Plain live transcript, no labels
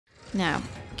Now,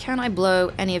 can I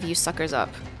blow any of you suckers up?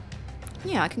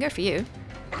 Yeah, I can go for you.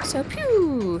 So,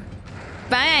 pew!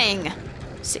 Bang!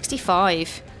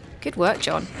 65. Good work,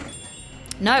 John.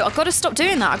 No, I've got to stop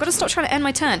doing that. I've got to stop trying to end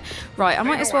my turn. Right, I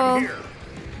might as well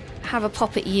have a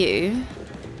pop at you.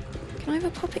 Can I have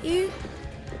a pop at you?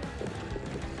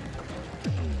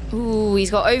 Ooh, he's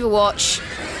got Overwatch.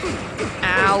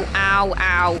 Ow, ow,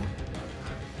 ow.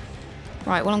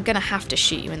 Right, well, I'm going to have to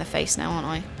shoot you in the face now, aren't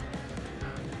I?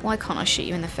 Why can't I shoot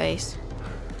you in the face?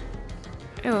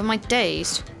 Oh, am I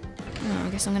dazed? Oh, I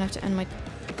guess I'm going to have to end my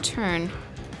turn.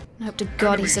 I hope to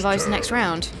God he survives the next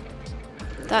round.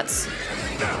 That's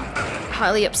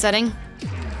highly upsetting.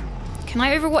 Can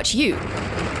I overwatch you?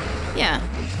 Yeah,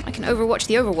 I can overwatch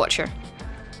the Overwatcher.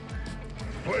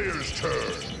 Player's turn.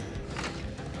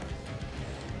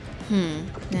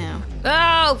 Now.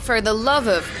 Oh, for the love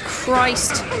of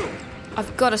Christ.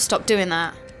 I've got to stop doing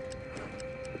that.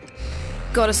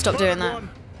 Got to stop doing that.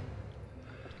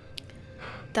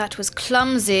 That was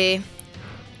clumsy.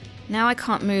 Now I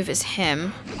can't move as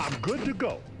him. I'm good to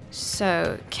go.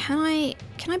 So, can I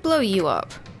blow you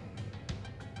up?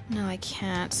 No, I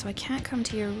can't. So I can't come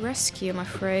to your rescue, I'm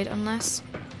afraid, unless...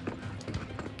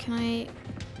 Can I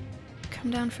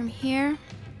come down from here?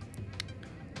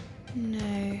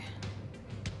 No.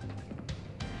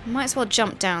 Might as well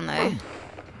jump down, though.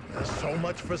 So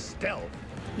much for stealth.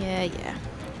 Yeah, yeah.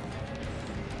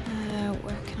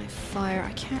 Where can I fire?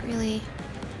 I can't really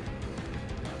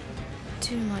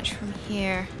do much from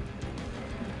here.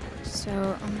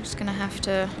 So I'm just gonna have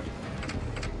to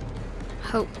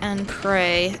hope and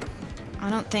pray. I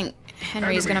don't think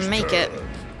Henry's gonna make it.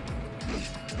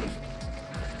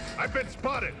 I've been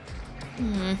spotted.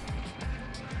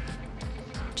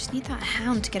 Just need that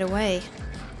hound to get away.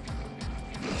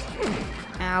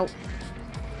 Ow.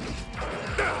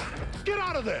 Get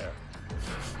out of there.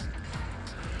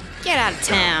 Get out of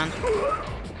town.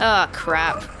 Oh,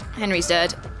 crap. Henry's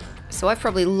dead. So I've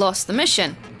probably lost the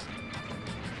mission.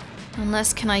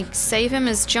 Unless, can I save him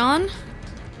as John?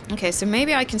 Okay, so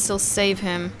maybe I can still save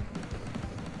him.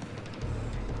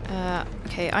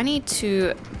 Okay, I need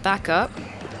to back up.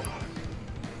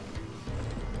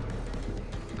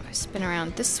 If I spin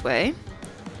around this way.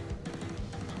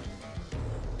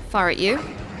 Fire at you.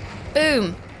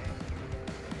 Boom!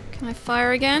 Can I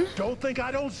fire again? Don't think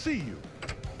I don't see you.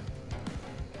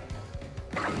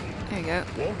 There you go.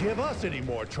 Won't give us any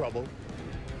more trouble.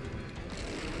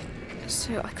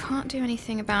 So I can't do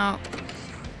anything about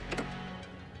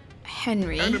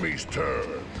Henry. Enemy's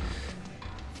turn.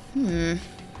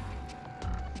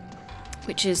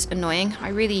 Which is annoying. I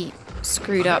really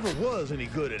screwed up Never was any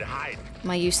good at hiding.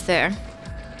 my use there.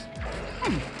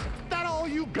 That all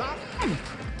you got?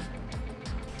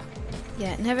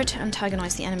 Yeah, never to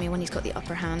antagonize the enemy when he's got the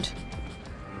upper hand.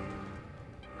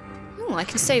 Ooh, I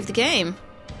can save the game.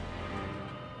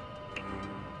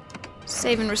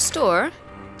 Save and restore?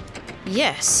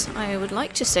 Yes, I would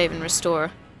like to save and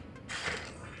restore.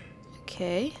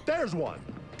 Okay. There's one.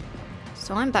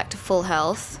 So I'm back to full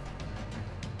health.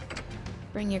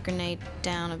 Bring your grenade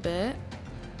down a bit.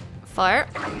 Fire.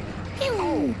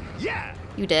 Pew! Yeah.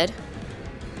 You dead.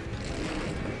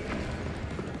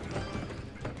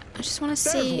 I just want to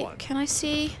see... one. Can I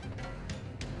see?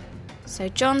 So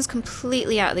John's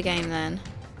completely out of the game then.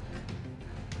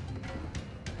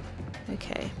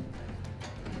 Okay.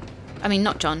 I mean,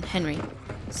 not John, Henry.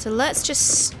 So let's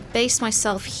just base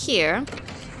myself here.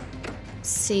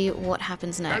 See what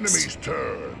happens next. Enemy's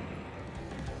turn.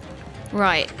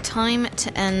 Right, time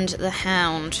to end the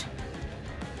hound.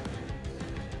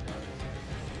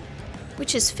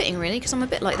 Which is fitting, really, because I'm a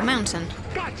bit like the mountain.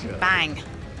 Gotcha. Bang!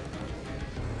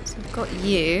 So I've got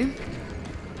you.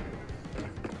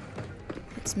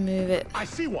 Let's move it. I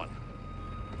see one.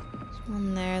 There's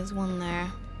one there, there's one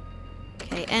there.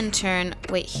 Okay, end turn.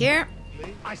 Wait here.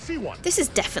 I see one. This is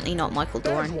definitely not Michael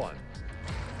There's Dorn. one.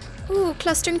 Ooh,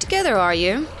 clustering together, are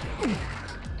you?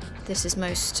 This is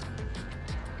most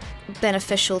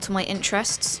beneficial to my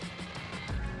interests.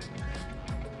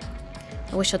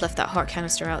 I wish I'd left that heart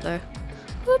canister out though.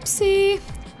 Whoopsie.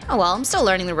 Oh well, I'm still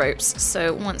learning the ropes,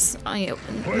 so once I...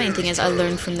 The main thing is I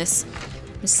learn from this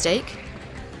mistake.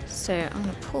 So I'm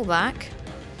gonna pull back.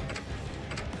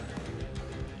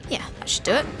 Yeah, that should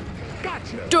do it.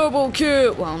 Gotcha. Double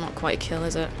kill! Well, not quite a kill,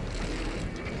 is it?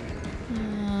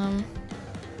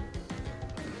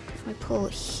 If I pull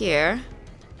here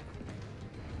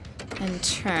and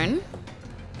turn,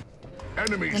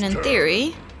 Enemy's then in turn.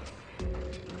 theory,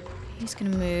 he's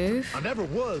gonna move. I never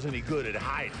was any good at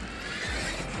hiding.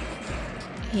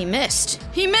 He missed!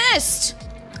 He missed!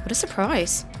 What a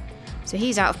surprise. So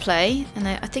he's out of play, and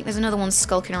I think there's another one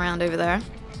skulking around over there.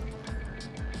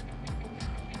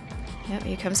 Yep,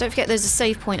 here comes. Don't forget there's a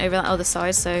save point over that other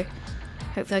side, so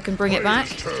hopefully I can bring it back.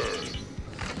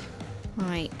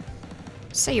 Right.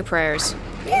 Say your prayers.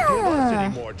 Any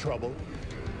more trouble?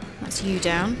 That's you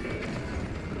down.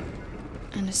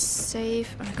 And a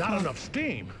save. Oh, Not enough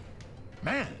steam.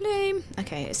 Man. Lame.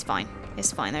 Okay, it's fine.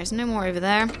 It's fine. There's no more over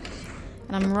there.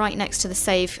 And I'm right next to the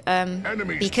save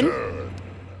beacon. Turn.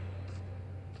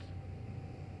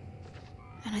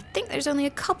 And I think there's only a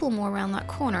couple more around that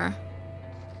corner.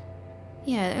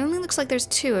 Yeah, it only looks like there's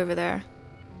 2 over there.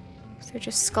 So they're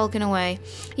just skulking away.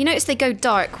 You notice they go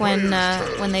dark when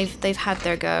they've had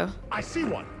their go. I see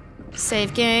one.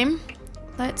 Save game.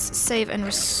 Let's save and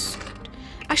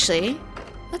actually,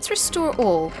 let's restore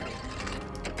all.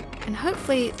 And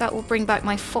hopefully that will bring back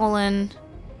my fallen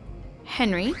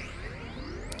Henry.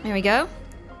 There we go.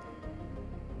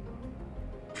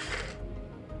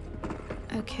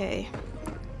 Okay.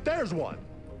 There's one.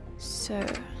 So,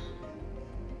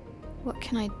 what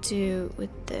can I do with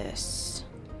this?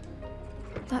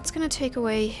 That's gonna take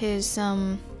away his,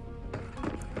 Must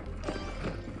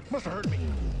have hurt me.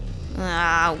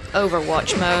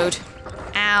 Overwatch mode.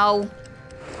 Ow.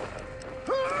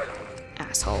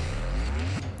 Asshole.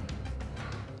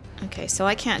 Okay, so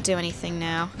I can't do anything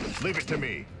now. Leave it to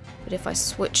me. But if I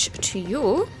switch to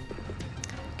you...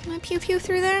 Can I pew pew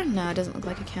through there? No, it doesn't look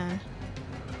like I can.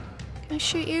 Can I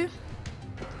shoot you?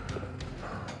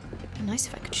 It'd be nice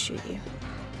if I could shoot you.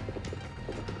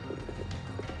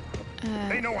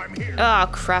 They know I'm here. Oh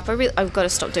crap, I've got to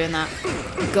stop doing that.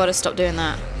 Gotta stop doing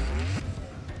that.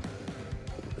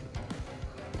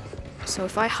 So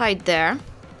if I hide there...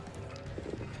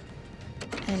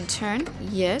 And turn,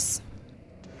 yes.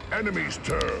 Enemy's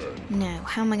turn. Now,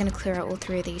 how am I going to clear out all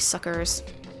 3 of these suckers?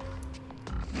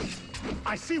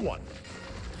 I see one.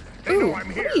 They Ooh, know I'm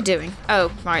here. what are you doing?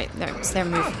 Oh, right, it's their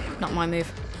move, not my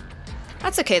move.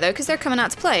 That's okay though, because they're coming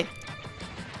out to play.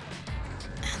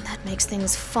 And that makes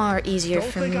things far easier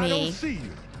Don't for think I don't me. see you.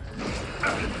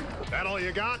 That all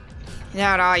you got?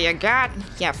 That all you got?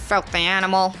 You filthy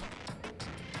animal.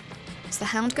 Is the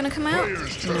hound going to come out?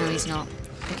 Player's No, turn. he's not.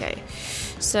 Okay,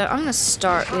 so I'm going to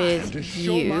start To with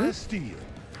show you. my steel.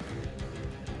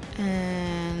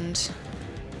 And...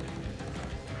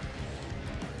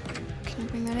 Can I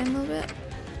bring that in a little bit?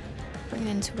 Bring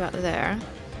it into about there.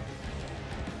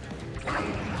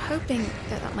 I'm hoping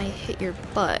that that might hit your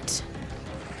butt.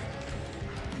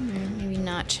 Maybe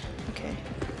not. Okay.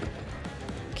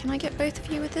 Can I get both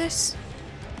of you with this?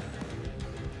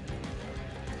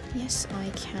 Yes, I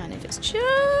can. If it's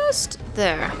just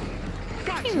there.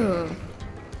 Phew.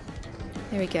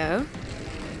 There we go.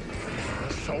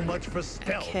 So much for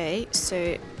stealth. Okay, so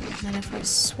then if I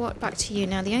swat back to you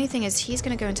now, the only thing is he's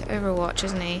going to go into Overwatch,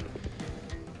 isn't he?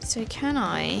 So can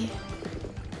I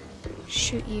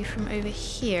shoot you from over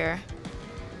here?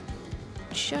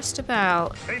 Just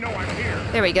about. They know I'm here.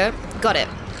 There we go. Got it.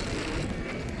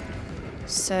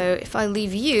 So if I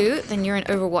leave you, then you're in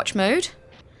Overwatch mode.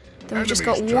 Then we've just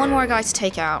got Enemy's one more turn. guy to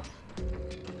take out.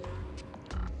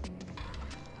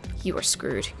 You are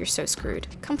screwed. You're so screwed.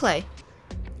 Come play.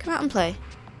 Come out and play.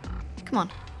 Come on.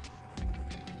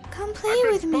 Come play I've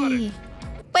been with me.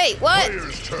 spotted. Wait, what?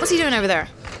 Player's turn. What's he doing over there?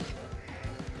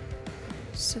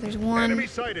 So there's one Enemy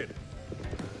sighted.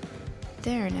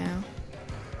 there now.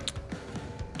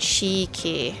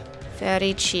 Cheeky.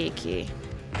 Very cheeky.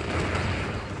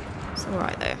 It's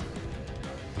alright though.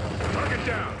 Target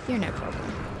down. You're no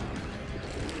problem.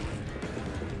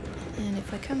 And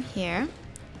if I come here,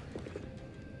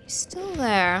 he's still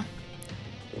there.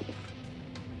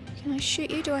 Can I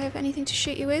shoot you? Do I have anything to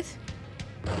shoot you with?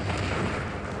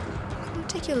 I'll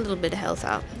take you a little bit of health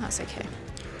out. That's okay.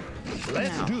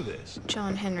 Let's Now, do this.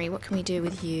 John Henry, what can we do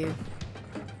with you?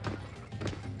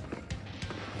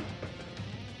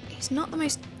 He's not the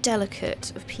most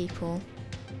delicate of people.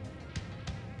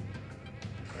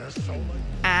 There's so much.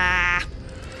 Ah!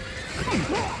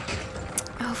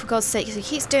 Oh, for God's sake, he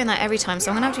keeps doing that every time, so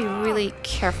I'm gonna have to be really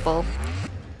careful.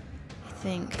 I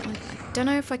think. I don't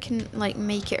know if I can, like,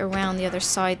 make it around the other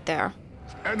side there.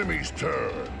 Enemy's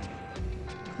turn.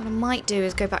 What I might do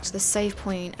is go back to the save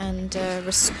point and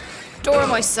restore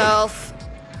myself.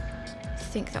 I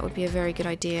think that would be a very good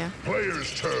idea.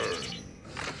 Player's turn.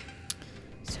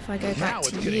 So if I go Now back it's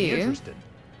to getting you... interesting.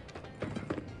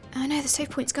 Oh no, the save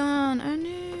point's gone. Oh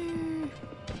no.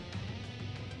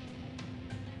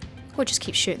 Or just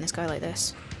keep shooting this guy like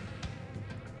this.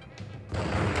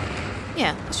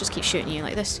 Yeah, let's just keep shooting you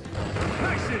like this.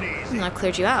 Nice and easy. And I've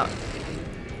cleared you out.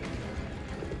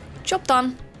 Job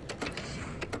done.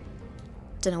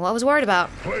 Don't know what I was worried about.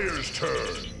 Player's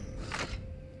turn.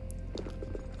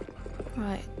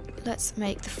 Right, let's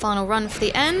make the final run for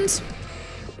the end.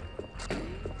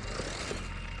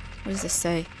 What does this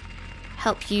say?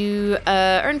 Help you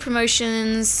earn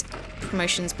promotions.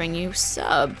 Promotions bring you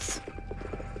subs.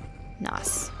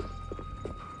 Nice.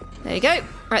 There you go.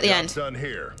 We're at the end. Done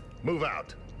here. Move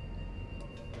out.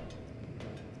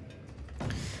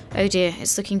 Oh dear,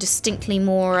 it's looking distinctly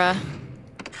more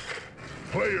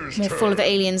Players full of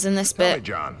aliens in this Tell me, bit.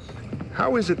 John,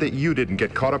 how is it that you didn't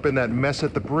get caught up in that mess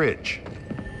at the bridge?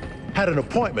 Had an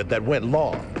appointment that went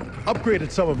long. Upgraded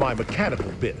some of my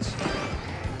mechanical bits.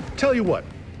 Tell you what,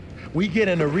 we get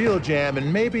in a real jam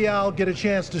and maybe I'll get a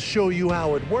chance to show you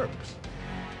how it works.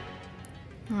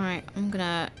 Alright, I'm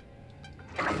gonna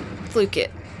fluke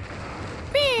it.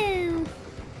 Meow.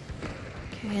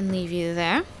 Okay, and leave you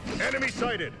there. Enemy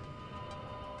sighted.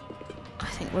 I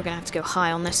think we're gonna have to go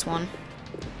high on this one.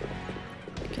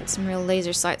 Get some real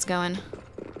laser sights going.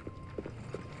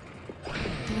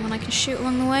 Anyone I can shoot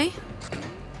along the way?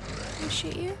 Can I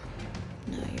shoot you?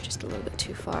 No, you're just a little bit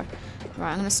too far.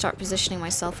 Right, I'm gonna start positioning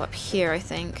myself up here, I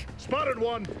think. Spotted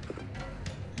one.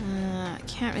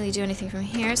 Can't really do anything from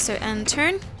here, so end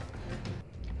turn.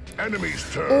 Enemy's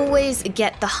turn. Always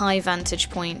get the high vantage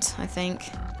point, I think.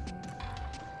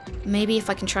 Maybe if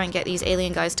I can try and get these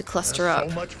alien guys to cluster up.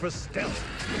 So much for stealth.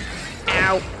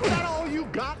 Ow. Is that all you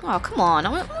got? Oh, come on.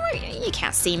 You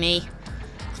can't see me.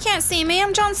 You can't see me.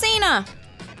 I'm John Cena.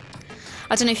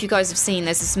 I don't know if you guys have seen,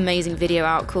 there's this amazing video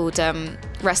out called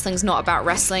Wrestling's Not About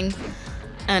Wrestling.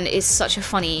 And it's such a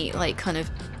funny, like, kind of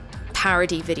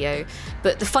parody video.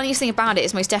 But the funniest thing about it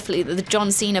is most definitely that the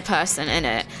John Cena person in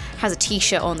it has a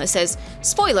t-shirt on that says,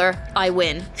 "Spoiler, I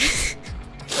win."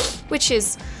 Which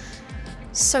is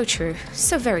so true.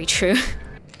 So very true.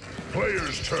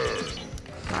 Players turn.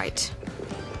 Right.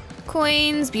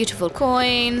 Coins, beautiful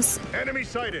coins. Enemy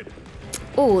sighted.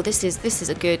 Oh, this is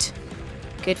a good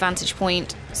vantage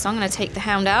point. So I'm gonna take the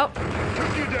hound out.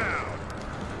 Took you down.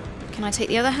 Can I take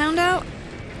the other hound out?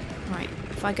 Right,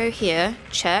 if I go here,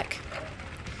 check.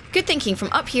 Good thinking, from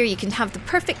up here you can have the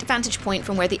perfect vantage point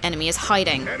from where the enemy is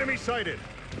hiding. Enemy sighted.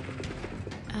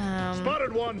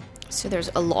 Spotted one. So there's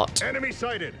a lot, Enemy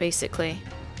sighted. basically.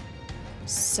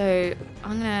 So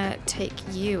I'm gonna take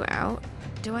you out.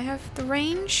 Do I have the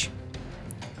range?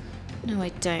 No, I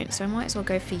don't, so I might as well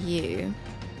go for you.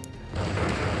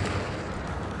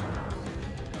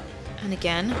 And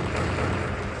again.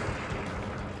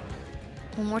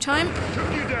 One more time.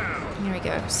 Took you down. There we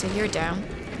go. So you're down.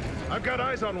 I've got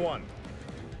eyes on one.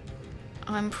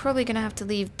 I'm probably going to have to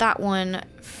leave that one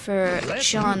for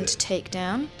John to take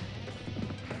down.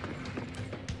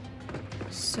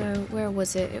 So where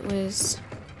was it? It was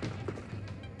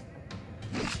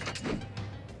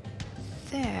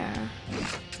there.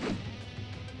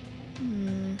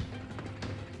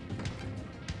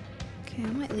 Okay,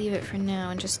 I might leave it for now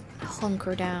and just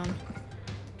hunker down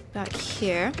back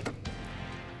here.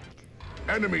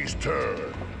 Enemy's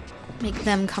turn. Make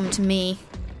them come to me.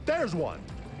 There's one.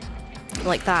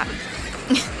 Like that.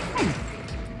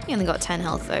 He only got 10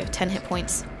 health though, 10 hit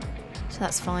points. So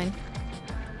that's fine.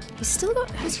 He's still got,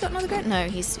 has he got another go? No,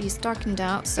 he's darkened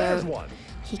out, There's so one.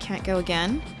 he can't go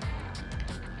again.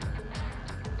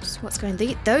 So what's going,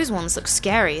 those ones look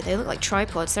scary. They look like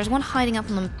tripods. There's one hiding up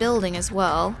on the building as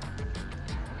well.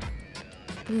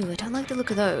 Ooh, I don't like the look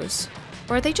of those.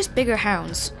 Or are they just bigger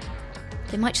hounds?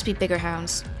 They might just be bigger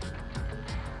hounds.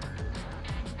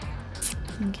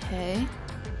 Okay.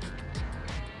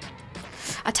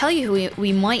 I tell you who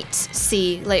we might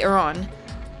see later on,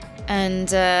 and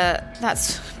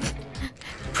that's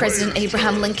President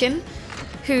Abraham Lincoln,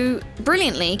 who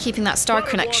brilliantly, keeping that Star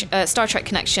Trek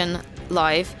connection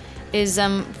live, is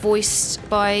voiced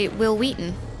by Will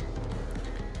Wheaton,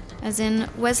 as in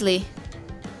Wesley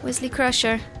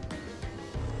Crusher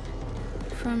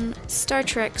from Star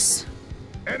Trek's.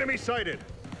 Enemy sighted.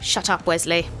 Shut up,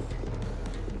 Wesley.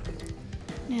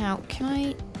 Now, can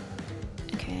I...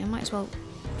 Okay, I might as well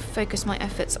focus my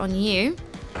efforts on you.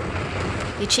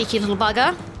 You cheeky little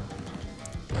bugger.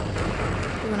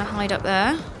 You want to hide up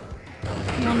there.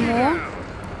 One more.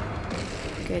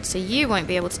 Good, so you won't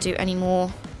be able to do any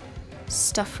more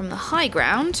stuff from the high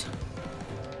ground.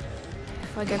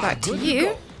 If I go back to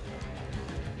you.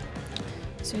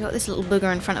 So we've got this little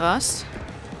booger in front of us.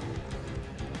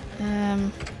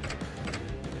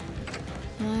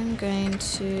 I'm going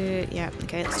to... Yeah,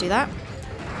 okay, let's do that.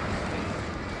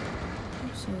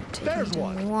 So take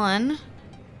down one.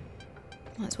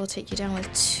 Might as well take you down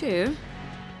with two.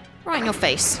 Right in your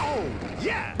face. Oh,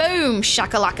 yeah. Boom!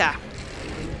 Shakalaka!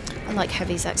 I like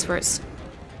heavies experts.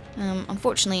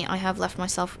 Unfortunately, I have left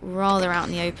myself rather out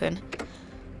in the open.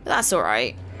 But that's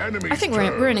alright. I think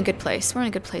we're in a good place. We're in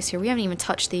a good place here. We haven't even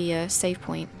touched the save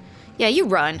point. Yeah, you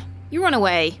run. You run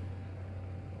away.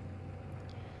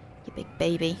 You big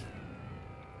baby.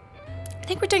 I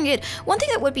think we're doing good. One thing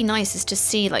that would be nice is to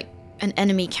see, like, an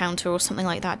enemy counter or something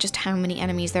like that. Just how many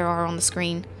enemies there are on the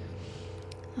screen.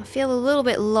 I feel a little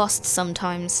bit lost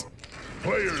sometimes.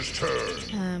 Player's turn.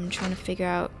 I'm trying to figure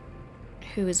out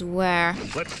who is where.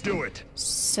 Let's do it.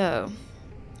 So,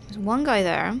 there's one guy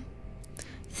there.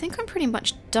 I think I'm pretty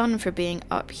much done for being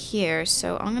up here,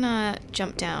 so I'm gonna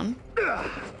jump down.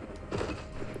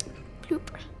 Bloop.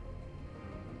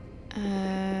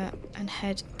 And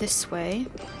head this way.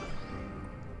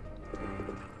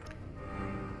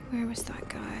 Where was that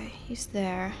guy? He's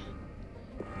there.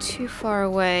 Too far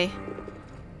away.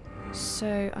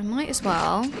 So I might as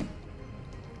well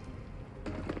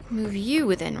move you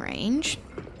within range.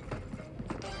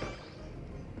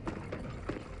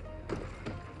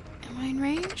 Am I in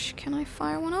range? Can I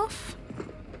fire one off?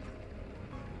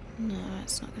 No,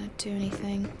 it's not going to do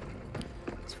anything.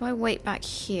 So if I wait back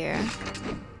here,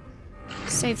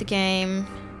 save the game,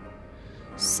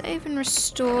 save and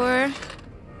restore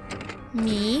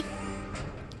me,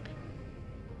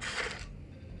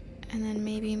 and then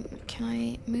maybe, can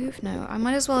I move? No, I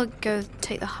might as well go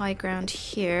take the high ground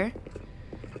here.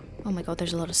 Oh my god,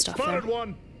 there's a lot of stuff Spotted there.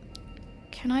 one.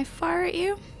 Can I fire at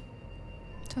you?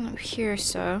 Don't appear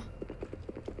so.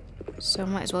 So I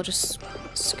might as well just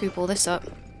scoop all this up.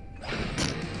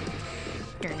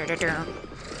 And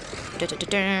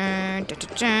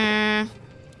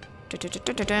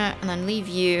then leave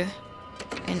you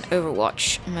in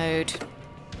Overwatch mode.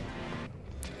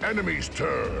 Enemy's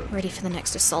turn. Ready for the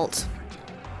next assault.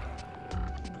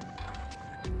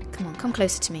 Come on, come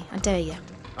closer to me. I dare you.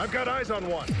 I've got eyes on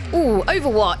one. Ooh,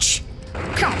 Overwatch!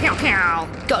 Pow, pow, pow!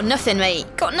 Got nothing, mate.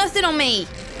 Got nothing on me.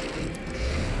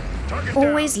 Target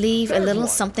Always down. leave a There's little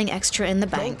one. something extra in the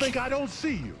Don't bank. think I don't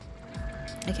see you.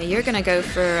 Okay, you're gonna go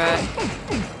for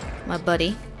my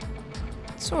buddy.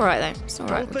 It's alright though. It's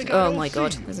alright. Don't think I Oh don't my see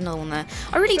god, you. there's another one there.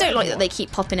 I really don't There's like that one. they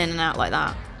keep popping in and out like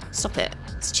that. Stop it.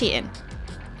 It's cheating.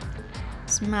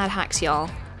 It's mad hacks, y'all.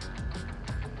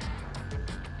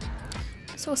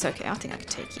 It's also okay. I think I could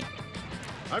take you.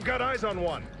 I've got eyes on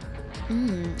one.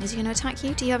 Is he gonna attack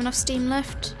you? Do you have enough steam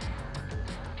left?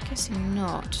 Guessing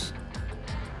not.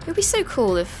 It would be so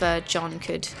cool if John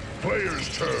could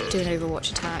Player's turn. do an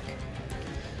Overwatch attack.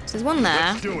 So there's one there.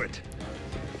 Let's do it.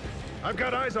 I've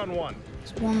got eyes on one.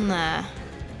 There's one there.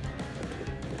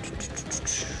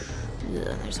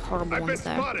 Ugh, there's horrible I've been ones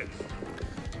there. spotted.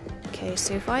 Okay,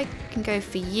 so if I can go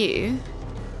for you.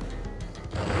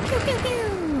 Pew, pew,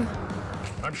 pew.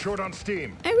 I'm short on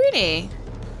steam. Oh, really?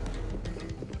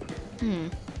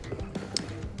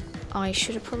 I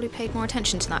should have probably paid more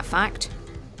attention to that fact.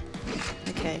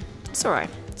 Okay, it's alright.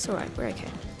 It's alright, we're okay.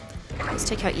 Let's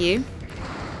take out you.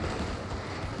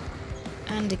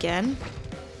 And again.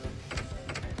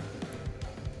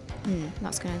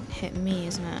 That's gonna hit me,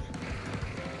 isn't it?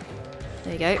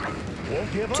 There you go.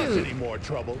 Won't give us Two. any more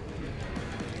trouble.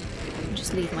 I'll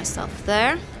just leave myself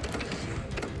there.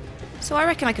 So I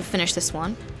reckon I could finish this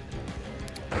one.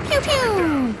 Pew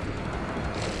pew!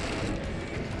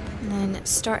 And then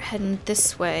start heading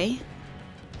this way.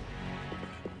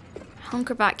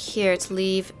 Hunker back here to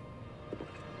leave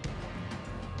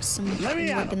some Let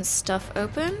me out. weapon stuff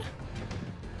open.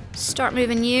 Start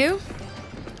moving you.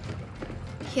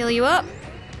 Heal you up.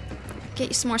 Get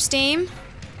you some more steam.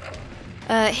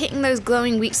 Hitting those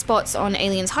glowing weak spots on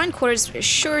aliens' hindquarters is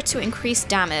sure to increase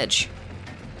damage.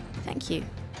 Thank you.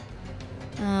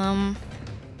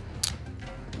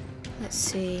 Let's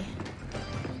see.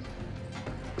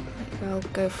 Maybe I'll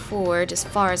go forward as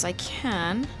far as I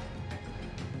can.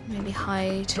 Maybe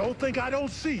hide Don't think I don't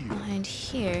see you. behind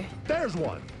here. There's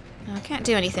one. No, I can't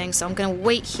do anything, so I'm gonna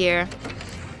wait here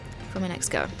for my next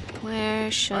go. Where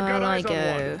shall got I eyes on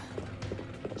go?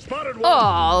 Spotted one.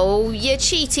 Oh, you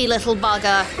cheaty little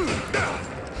bugger.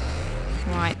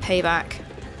 Right, payback.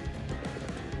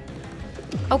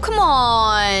 Oh, come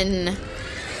on!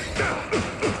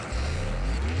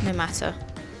 No matter.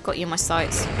 Got you in my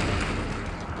sights. Do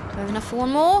I have enough for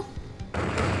one more?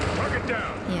 Target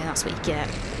down. Yeah, that's what you get.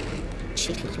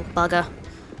 Cheeky little bugger.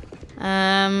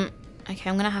 Okay,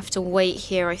 I'm gonna have to wait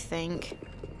here, I think.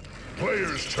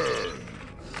 Player's turn.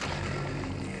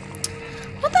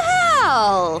 What the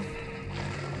hell?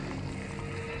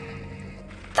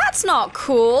 That's not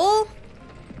cool.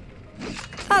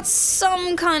 That's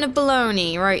some kind of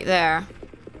baloney right there.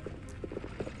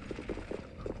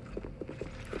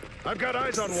 I've got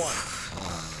eyes on one.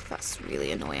 That's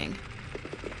really annoying.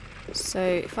 So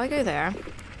if I go there,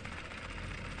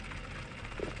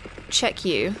 check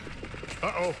you.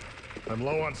 Uh-oh. I'm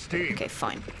low on steam. Okay,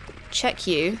 fine. Check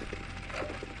you.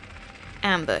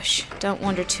 Ambush. Don't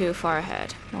wander too far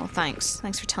ahead. Well, thanks.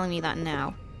 Thanks for telling me that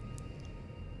now.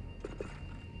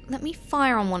 Let me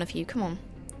fire on one of you. Come on.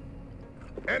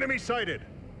 Enemy sighted.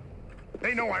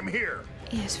 They know I'm here.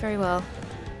 Yes, very well.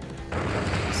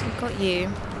 So we've got you.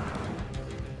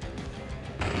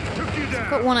 Took you down.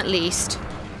 Got one at least.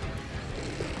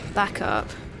 Back up.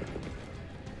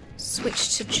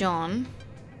 Switch to John.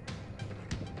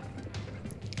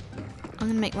 I'm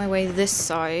gonna make my way this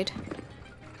side.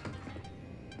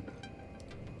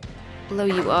 Blow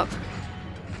you up.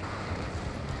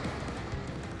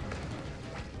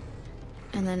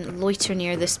 And then loiter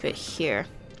near this bit here.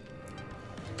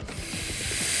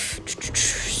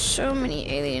 So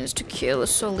many aliens to kill,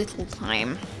 so little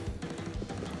time.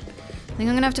 I think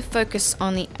I'm gonna have to focus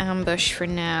on the ambush for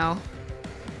now.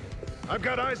 I've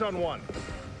got eyes on one.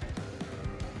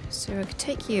 So I could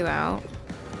take you out.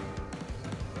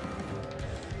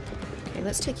 Okay,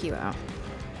 let's take you out.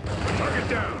 Target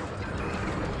down.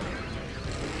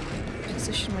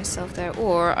 Position myself there,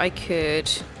 or I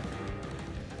could...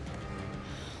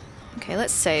 Okay,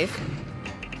 let's save.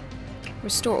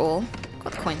 Restore all.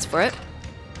 Got the coins for it.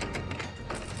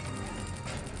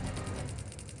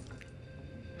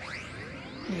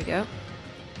 There you go.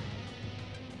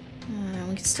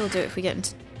 We can still do it if we get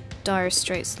into dire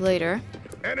straits later.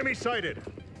 Enemy sighted.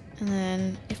 And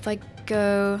then if I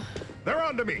go... They're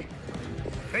onto me.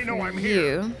 They know I'm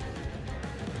here. you.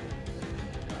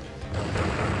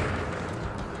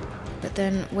 But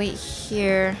then wait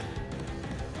here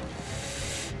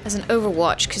as an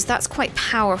overwatch, because that's quite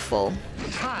powerful.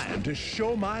 Time to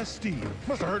show my steed.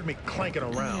 Must have heard me clanking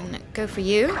around. And go for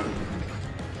you.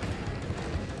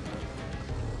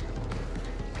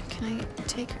 Can I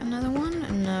take another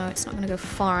one? No, it's not going to go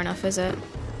far enough, is it?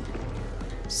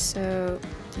 So,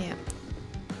 yeah.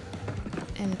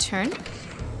 In turn.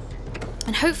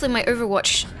 And hopefully my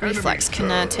overwatch reflex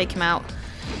can take him out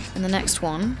in the next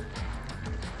one.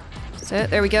 So,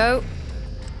 there we go.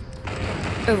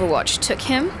 Overwatch took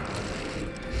him.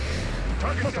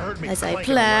 As I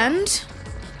planned.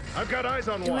 I've got eyes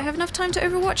on Do one. I have enough time to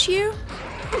overwatch you?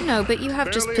 No, but you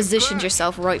have just Barely positioned scratch.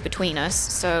 yourself right between us,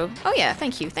 so... Oh yeah,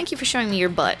 thank you. Thank you for showing me your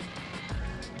butt.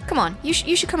 Come on, you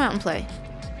should come out and play.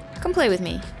 Come play with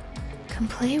me. Come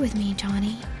play with me,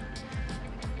 Johnny.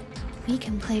 We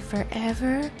can play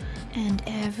forever and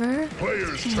ever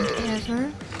Players and turn.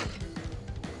 ever.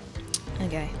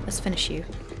 Okay, let's finish you.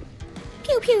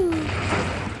 Pew pew!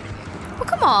 Well,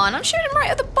 come on, I'm shooting him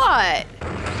right at the butt.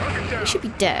 Target down. You should be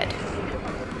dead.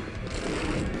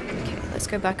 Okay, let's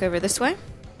go back over this way.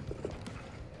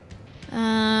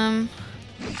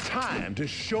 Time to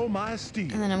show my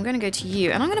steed. And then I'm gonna go to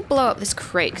you, and I'm gonna blow up this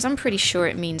crate because I'm pretty sure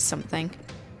it means something.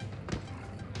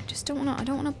 I just don't wanna. I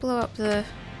don't wanna blow up the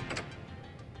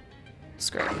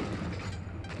screw.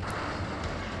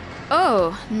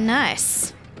 Oh,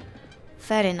 nice.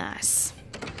 Very nice.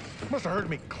 Must have heard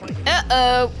me clanking.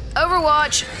 Uh-oh,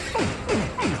 Overwatch.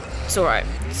 It's alright.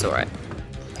 It's alright.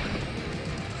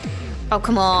 Oh,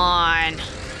 come on.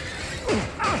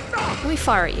 Let me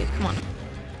fire at you. Come on.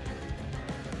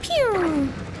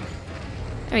 Pew!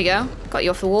 There we go. Got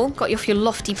you off the wall. Got you off your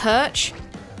lofty perch.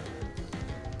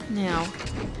 Now,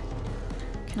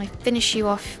 can I finish you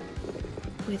off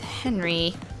with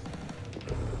Henry?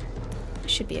 I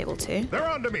should be able to. They're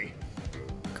onto me.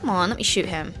 Come on, let me shoot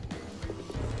him.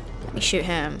 Let me shoot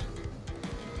him.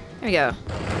 There we go.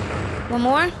 One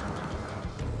more.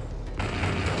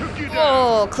 Took you down.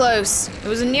 Oh, close. It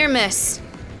was a near miss.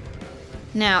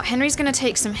 Now, Henry's gonna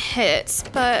take some hits,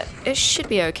 but it should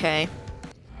be okay.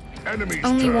 Enemies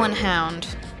Only turn. one hound.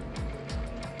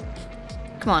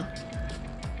 Come on.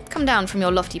 Come down from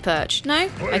your lofty perch. No?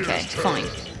 Players Okay, turn. fine.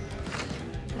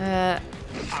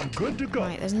 I'm good to go.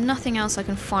 Right, there's nothing else I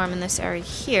can farm in this area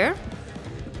here.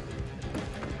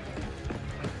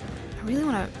 I really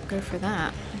want to go for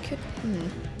that. I could...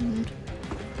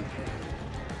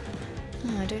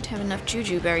 Oh, I don't have enough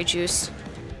juju berry juice.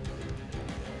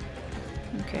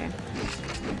 Okay.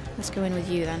 Let's go in with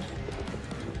you then.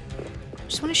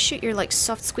 Just want to shoot your, like,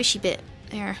 soft squishy bit.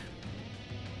 There.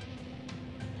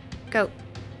 Go.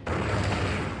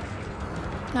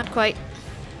 Not quite.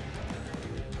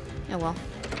 Oh well.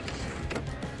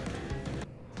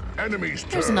 Enemies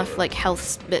There's turn. enough, like,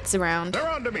 health bits around. They're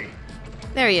onto me.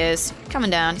 There he is. Coming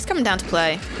down. He's coming down to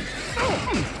play.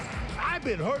 I've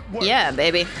been hurt worse. Yeah,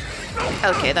 baby.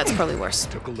 Okay, that's probably worse.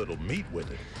 Took a little meat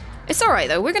with it. It's alright,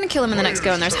 though. We're gonna kill him in the next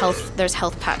go, and there's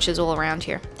health patches all around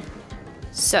here.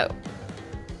 So,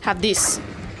 have this.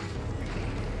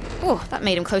 Oh, that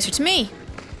made him closer to me.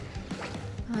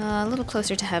 A little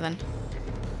closer to heaven.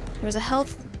 There's a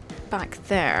health back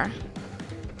there.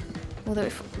 Although,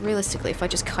 realistically, if I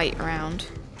just kite around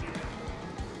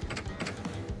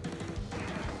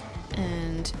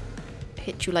and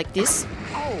hit you like this,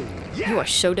 you are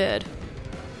so dead.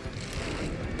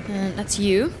 And that's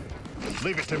you.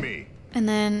 Leave it to me. And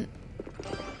then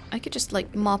I could just,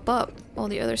 like, mop up all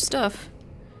the other stuff.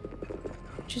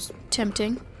 Which is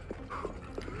tempting.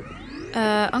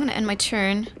 I'm gonna end my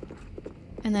turn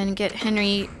and then get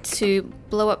Henry to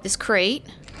blow up this crate.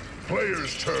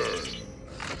 Player's turn.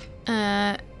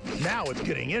 Now it's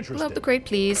getting Blow interesting. up the crate,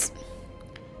 please.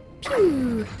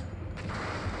 Pew!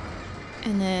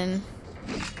 And then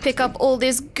pick up all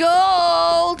this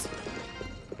gold!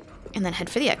 And then head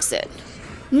for the exit.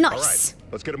 Nice! All right,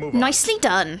 let's get a move on. Nicely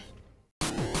done.